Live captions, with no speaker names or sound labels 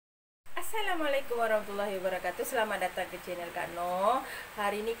Assalamualaikum warahmatullahi wabarakatuh. Selamat datang ke channel Kak Nur.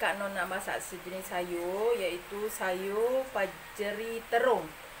 Hari ini Kak Nur nak masak sejenis sayur, iaitu sayur pajeri terung.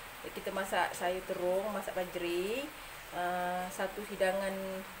 Kita masak sayur terung, masak pajeri. Satu hidangan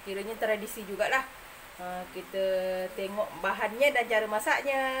kiranya tradisi jugalah. Kita tengok bahannya dan cara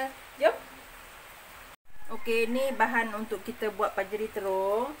masaknya. Jom. Okey, ni bahan untuk kita buat pajeri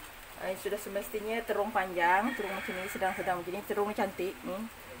terung. Sudah semestinya terung panjang, terung macam ni, sedang-sedang macam ni. Terung ni cantik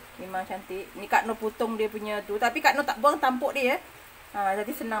ni. Memang cantik. Ni Kak Nur potong dia punya tu. Tapi Kak Nur tak buang tampuk dia. Jadi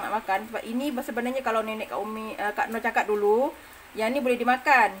senang nak makan. Sebab ini sebenarnya kalau nenek Kak Nur cakap dulu, yang ni boleh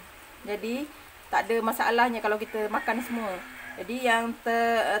dimakan. Jadi tak ada masalahnya kalau kita makan semua. Jadi yang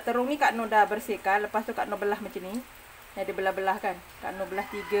terung ni Kak Nur dah bersihkan. Lepas tu Kak Nur belah macam ni. Ada belah-belah kan. Kak Nur belah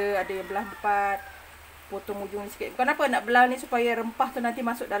 3, ada yang belah 4. Potong ujung ni sikit. Kenapa nak belah ni? Supaya rempah tu nanti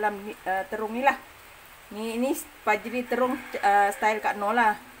masuk dalam terung ni lah. Ni pajeri terung style Kak Nur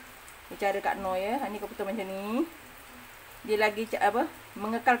lah. Ni cara Kak Nur ya. Ni kau potong macam ni. Dia lagi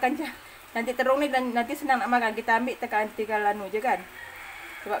mengekalkan nanti terung ni dan nanti senang nak makan. Kita ambil tekan anu je kan.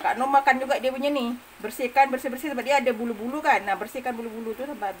 Sebab Kak Nur makan juga dia punya ni. Bersihkan bersih-bersih sebab dia ada bulu-bulu kan. Bersihkan bulu-bulu tu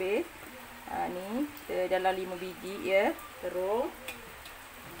sampai habis. Ni kita dalam 5 biji ya. Terung.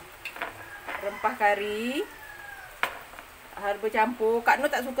 Rempah kari. Herba campur. Kak Nur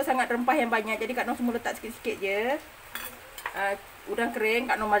tak suka sangat rempah yang banyak. Jadi Kak Nur semua letak sikit-sikit je. Udang kering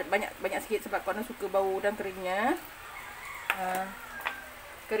Kak Nur banyak sikit sebab Kak Nur suka bau udang keringnya.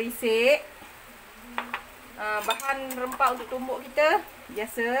 Kerisik. Bahan rempah untuk tumbuk kita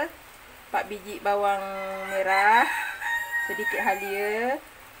biasa 4 biji bawang merah, sedikit halia,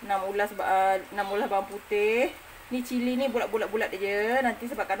 6 ulas bawang putih. Ni cili ni bulat-bulat je. Nanti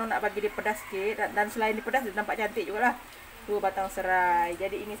sebab Kak Nur nak bagi dia pedas sikit. Dan selain dia pedas dia nampak cantik jugalah. 2 batang serai.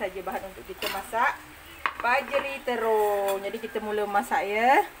 Jadi ini saja bahan untuk kita masak pajeri terung. Jadi kita mula masak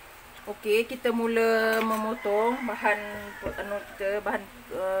ya. Okey, kita mula memotong bahan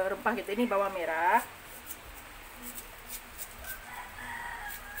rempah kita ni. Bawang merah.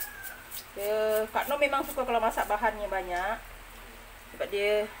 Kak Nur memang suka kalau masak bahannya banyak. Sebab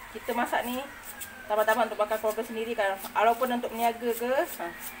kita masak ni tambah-tambah untuk makan keluarga sendiri kan. Walaupun untuk meniaga ke,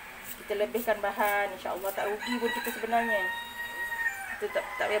 kita lebihkan bahan. InsyaAllah tak rugi pun kita sebenarnya. Kita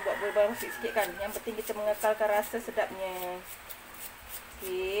tak payah buat berbanyak sikit-sikit kan. Yang penting kita mengekalkan rasa sedapnya.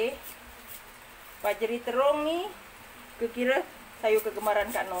 Okey. Pajeri terung ni kira sayur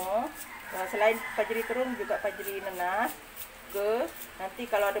kegemaran Kak Nur. Selain pajeri terung juga pajeri nenas. Nanti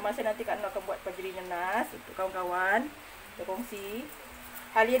kalau ada masa nanti Kak Nur akan buat pajeri nenas untuk kawan-kawan. Kita kongsi.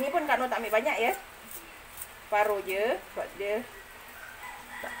 Halia ni pun Kak Nur tak ambil banyak ya. Paruh je sebab dia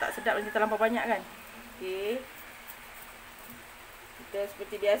tak sedap nanti terlampau banyak kan. Okey. Kita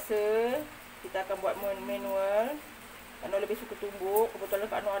seperti biasa kita akan buat manual. Kak Nur lebih suka tumbuk. Kebetulan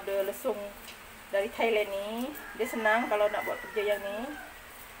Kak Nur ada lesung dari Thailand ni. Dia senang kalau nak buat kerja yang ni.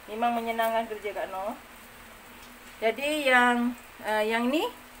 Memang menyenangkan kerja Kak Nur. Jadi yang ni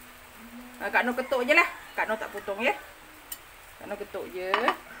Kak Nur ketuk je lah. Kak Nur tak potong ya. Kak Nur ketuk je.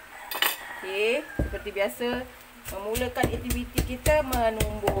 Okey, seperti biasa memulakan aktiviti kita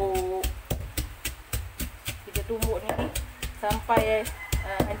menumbuk. Kita tumbuk ni sampai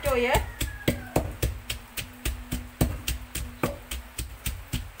hancur ya.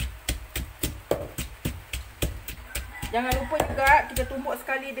 Jangan lupa juga kita tumbuk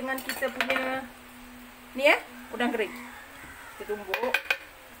sekali dengan kita punya ni ya, udang kering. Kita tumbuk.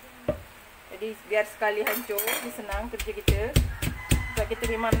 Jadi biar sekali hancur, dia senang kerja kita. Sebab kita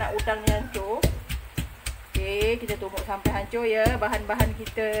memang nak udangnya hancur. Okey, kita tumbuk sampai hancur ya bahan-bahan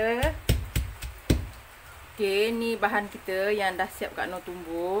kita. Okey, ni bahan kita yang dah siap Kak Nur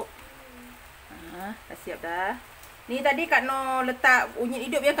tumbuk. Dah siap dah. Ni tadi Kak Nur letak unyit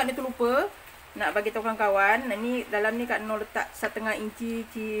hidup yang Kak Nur terlupa nak bagi tahu kawan-kawan. Ni dalam ni Kak Nur letak 1/2 inci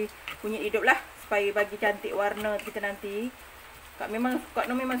kunyit hidup lah supaya bagi cantik warna kita nanti. Kak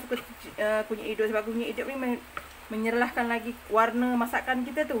Nur memang suka kunyit hidup sebab kunyit hidup ni menyerlahkan lagi warna masakan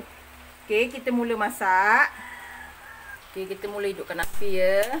kita tu. Okey, kita mula masak. Okey, kita mula hidupkan api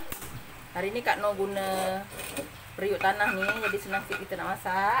ya. Hari ni Kak Nur guna periuk tanah ni, jadi senang sikit kita nak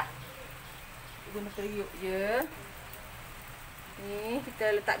masak. Guna periuk je. Ni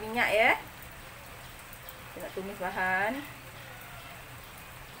kita letak minyak ya. Kita nak tumis bahan.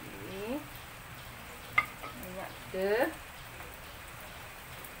 Okey. Minyak kita.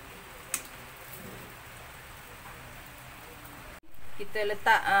 Kita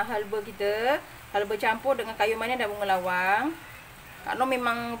letak herba kita. Herba campur dengan kayu manis dan bunga lawang. Kak Nur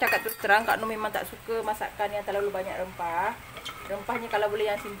memang cakap terus terang, Kak Nur memang tak suka masakan yang terlalu banyak rempah. Rempahnya kalau boleh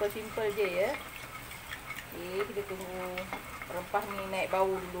yang simple-simple je ya. Okey, kita tunggu rempah ni naik bau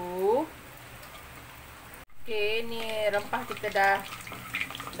dulu. Okey, ni rempah kita dah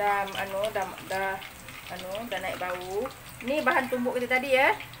naik bau. Ni bahan tumbuk kita tadi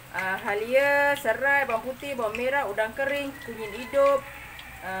ya. Halia, serai, bawang putih, bawang merah, udang kering, kunyit hidup.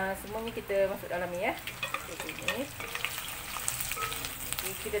 Semuanya kita masuk dalam ni ya. Tumis.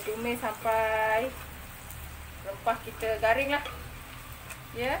 Kita tumis sampai rempah kita garing lah.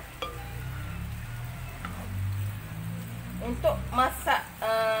 Ya. Untuk masak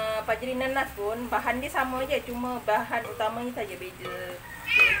pajeri nanas pun bahan dia sama je, cuma bahan utamanya saja beza.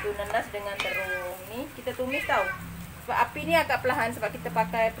 Iaitu nanas dengan terung. Ni kita tumis tau. Sebab api ni agak perlahan sebab kita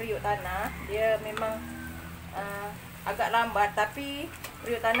pakai periuk tanah. Dia memang agak lambat, tapi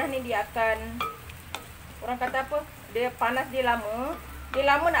periuk tanah ni dia akan, orang kata apa, dia panas dia lama. Dia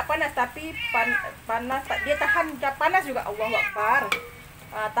lama nak panas, tapi panas dia tahan panas juga. Allahuakbar.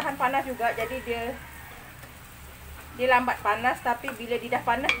 Tahan panas juga, jadi dia lambat panas, tapi bila dia dah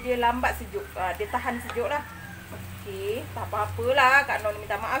panas dia lambat sejuk. Dia tahan sejuk lah. Okey, tak apa-apalah, Kak Nur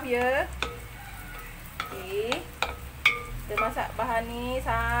minta maaf ya. Okey, kita masak bahan ni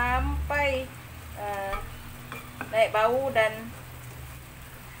sampai naik bau dan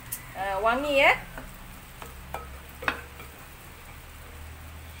wangi ya.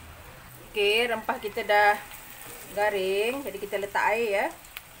 Okey, rempah kita dah garing, jadi kita letak air ya.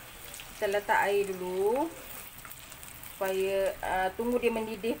 Kita letak air dulu supaya tunggu dia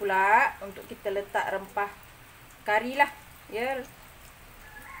mendidih pula untuk kita letak rempah kari lah ya.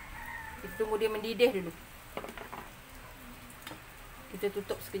 Kita tunggu dia mendidih dulu. Kita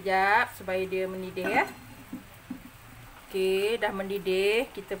tutup sekejap supaya dia mendidih ya. Okey, dah mendidih.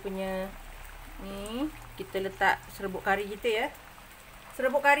 Kita punya ni, kita letak serbuk kari kita ya.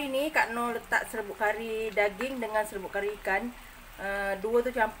 Serbuk kari ni Kak Nur letak serbuk kari daging dengan serbuk kari ikan. Dua tu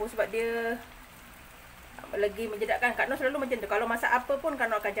campur sebab dia lagi menjedakkan. Kak Nur selalu macam tu. Kalau masak apa pun Kak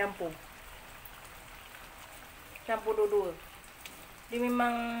Nur akan campur. Campur dua-dua. Dia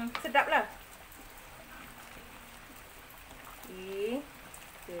memang sedap lah. Okay.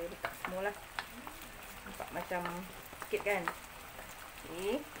 Kita letak semualah. Nampak macam sikit kan.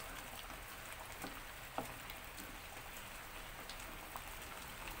 Okay.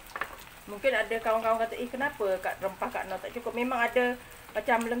 Mungkin ada kawan-kawan kata, kenapa rempah Kak Nur tak cukup? Memang ada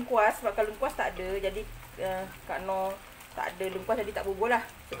macam lengkuas. Sebab kalau lengkuas tak ada, jadi Kak Nur tak ada lengkuas, jadi tak bubur lah.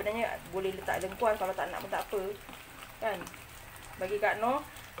 Sebenarnya boleh letak lengkuas, kalau tak nak pun tak apa kan. Bagi Kak Nur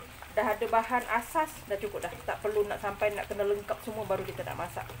dah ada bahan asas, dah cukup dah. Tak perlu nak sampai nak kena lengkap semua baru kita nak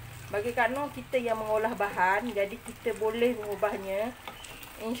masak. Bagi Kak Nur, kita yang mengolah bahan, jadi kita boleh mengubahnya.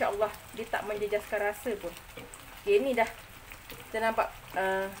 InsyaAllah dia tak menjejaskan rasa pun. Okay, ni dah kita nampak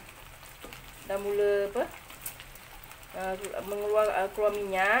dah mula apa, keluar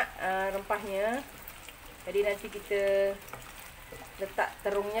minyak rempahnya. Jadi nanti kita letak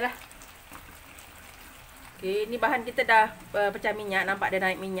terungnya lah. Okey, ni bahan kita dah pecah minyak, nampak dia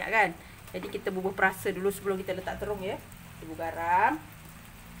naik minyak kan. Jadi kita bubuh perasa dulu sebelum kita letak terung ya. Bubuh garam.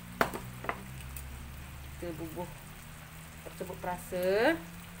 Kita bubuh tersebut perasa.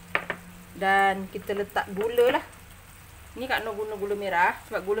 Dan kita letak gula lah. Ni Kak Nur guna gula merah.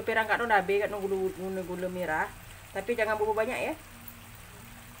 Sebab gula perang Kak Nur dah habis, Kak Nur guna gula merah. Tapi jangan bubuh banyak ya.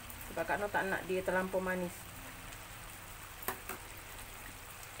 Sebab Kak Nur tak nak dia terlampau manis.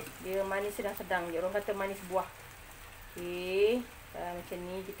 Dia manis sedang-sedang je. Orang kata manis buah. Okey. Macam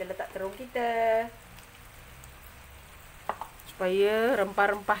ni kita letak terung kita. Supaya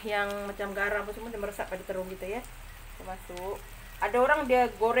rempah-rempah yang macam garam apa semua dia meresap pada terung kita ya. Kita masuk. Ada orang dia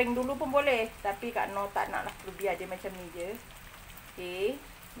goreng dulu pun boleh. Tapi Kak Nur tak nak lah. Biar dia macam ni je. Okey.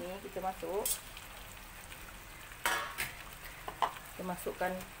 Ni kita masuk. Kita masukkan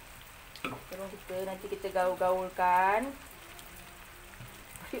terung kita. Nanti kita gaul-gaulkan.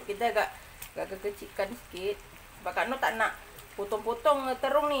 Kita agak kecilkan sikit. Sebab Kak Nur tak nak potong-potong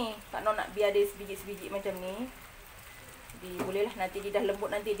terung ni. Kak Nur nak biar dia sebiji-sebiji macam ni. Jadi bolehlah, nanti dia dah lembut,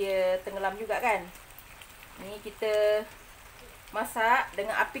 nanti dia tenggelam juga kan. Ni kita masak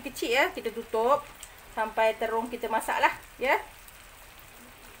dengan api kecil ya. Kita tutup sampai terung kita masak lah ya.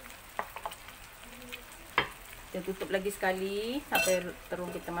 Kita tutup lagi sekali sampai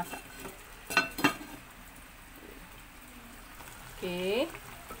terung kita masak. Okey.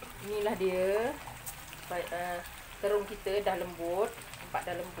 Inilah dia. Terung kita dah lembut. Nampak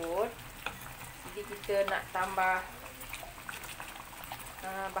dah lembut. Jadi kita nak tambah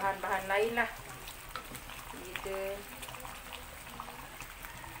bahan-bahan lain lah. Kita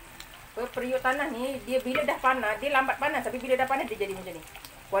periuk tanah ni, dia bila dah panas, dia lambat panas. Tapi bila dah panas dia jadi macam ni.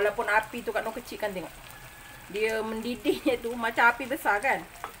 Walaupun api tu Kak Nur kecil kan, tengok. Dia mendidihnya tu macam api besar kan.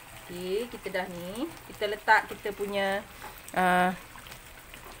 Okey, kita dah ni. Kita letak kita punya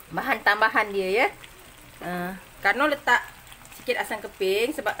bahan tambahan dia ya. Kak Nur letak sikit asam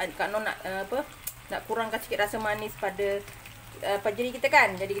keping sebab Kak Nur nak nak kurangkan sikit rasa manis pada pajeri kita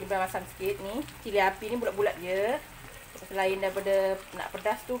kan. Jadi kita masam sikit ni. Cili api ni bulat-bulat je. Selain daripada nak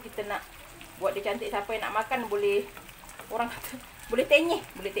pedas tu, kita nak buat dia cantik. Siapa yang nak makan boleh, orang kata boleh tenyeh,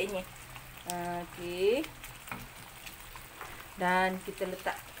 okey. Dan kita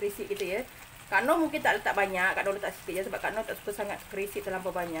letak kerisik kita ya. Kak Nur mungkin tak letak banyak, Kak Nur letak sikit je sebab Kak Nur tak suka sangat kerisik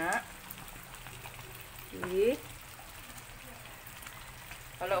terlampau banyak. Okey.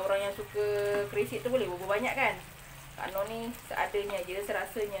 Kalau orang yang suka kerisik tu boleh bubuh banyak kan. Kak Nur ni seadanya je,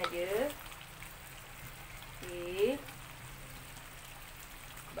 serasanya je. Okey.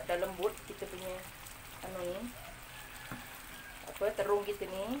 Sebab dah lembut kita punya ni. Terung kita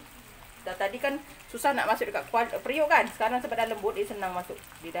ni. Dah tadi kan susah nak masuk dekat periuk kan. Sekarang sebab dah lembut dia senang masuk.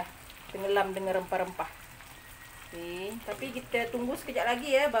 Dia dah tenggelam dengan rempah-rempah. Okey, tapi kita tunggu sekejap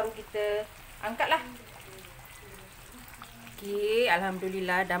lagi ya baru kita angkatlah. Okey,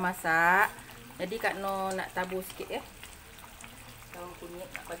 alhamdulillah dah masak. Jadi Kak Nur nak tabur sikit ya. Daun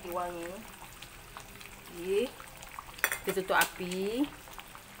kunyit nak bagi wangi. Okey. Kita tutup api.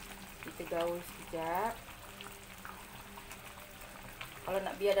 Kita gaul sekejap. Kalau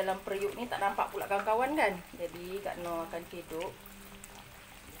nak biar dalam periuk ni tak nampak pula kawan-kawan kan. Jadi Kak Nur akan cedok.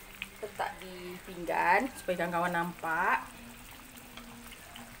 Letak di pinggan supaya kawan-kawan nampak.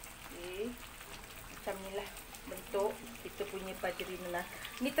 Okey. Macam inilah bentuk kita punya pajeri merah.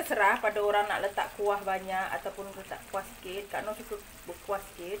 Ni terserah pada orang nak letak kuah banyak ataupun letak kuah sikit. Kak Nur suka berkuah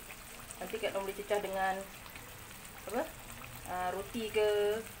sikit. Nanti Kak Nur boleh cecah dengan roti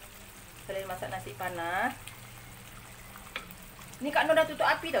ke, selain masak nasi panas. Ni Kak Nur dah tutup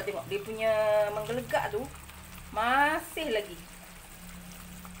api tau. Tengok dia punya menggelegak tu masih lagi.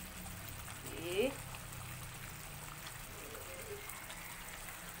 Okey.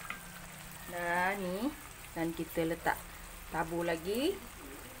 Nah ni. Dan kita letak tabur lagi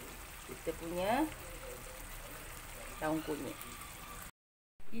kita punya daun kunyit.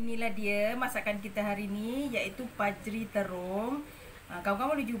 Inilah dia masakan kita hari ni, iaitu pajeri terung.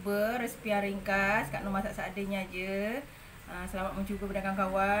 Kawan-kawan boleh cuba resepi yang ringkas. Kak Nur masak seadanya je. Selamat mencuba pada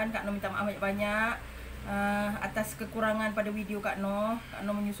kawan-kawan. Kak Nur minta maaf banyak-banyak atas kekurangan pada video Kak Nur. Kak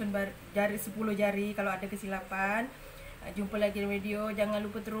Nur menyusun jari 10 jari kalau ada kesilapan. Jumpa lagi dalam video. Jangan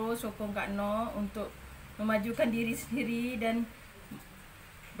lupa terus sokong Kak Nur untuk memajukan diri sendiri dan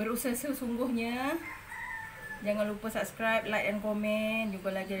berusaha sesungguhnya. Jangan lupa subscribe, like dan komen. Jumpa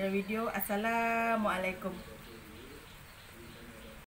lagi dalam video. Assalamualaikum.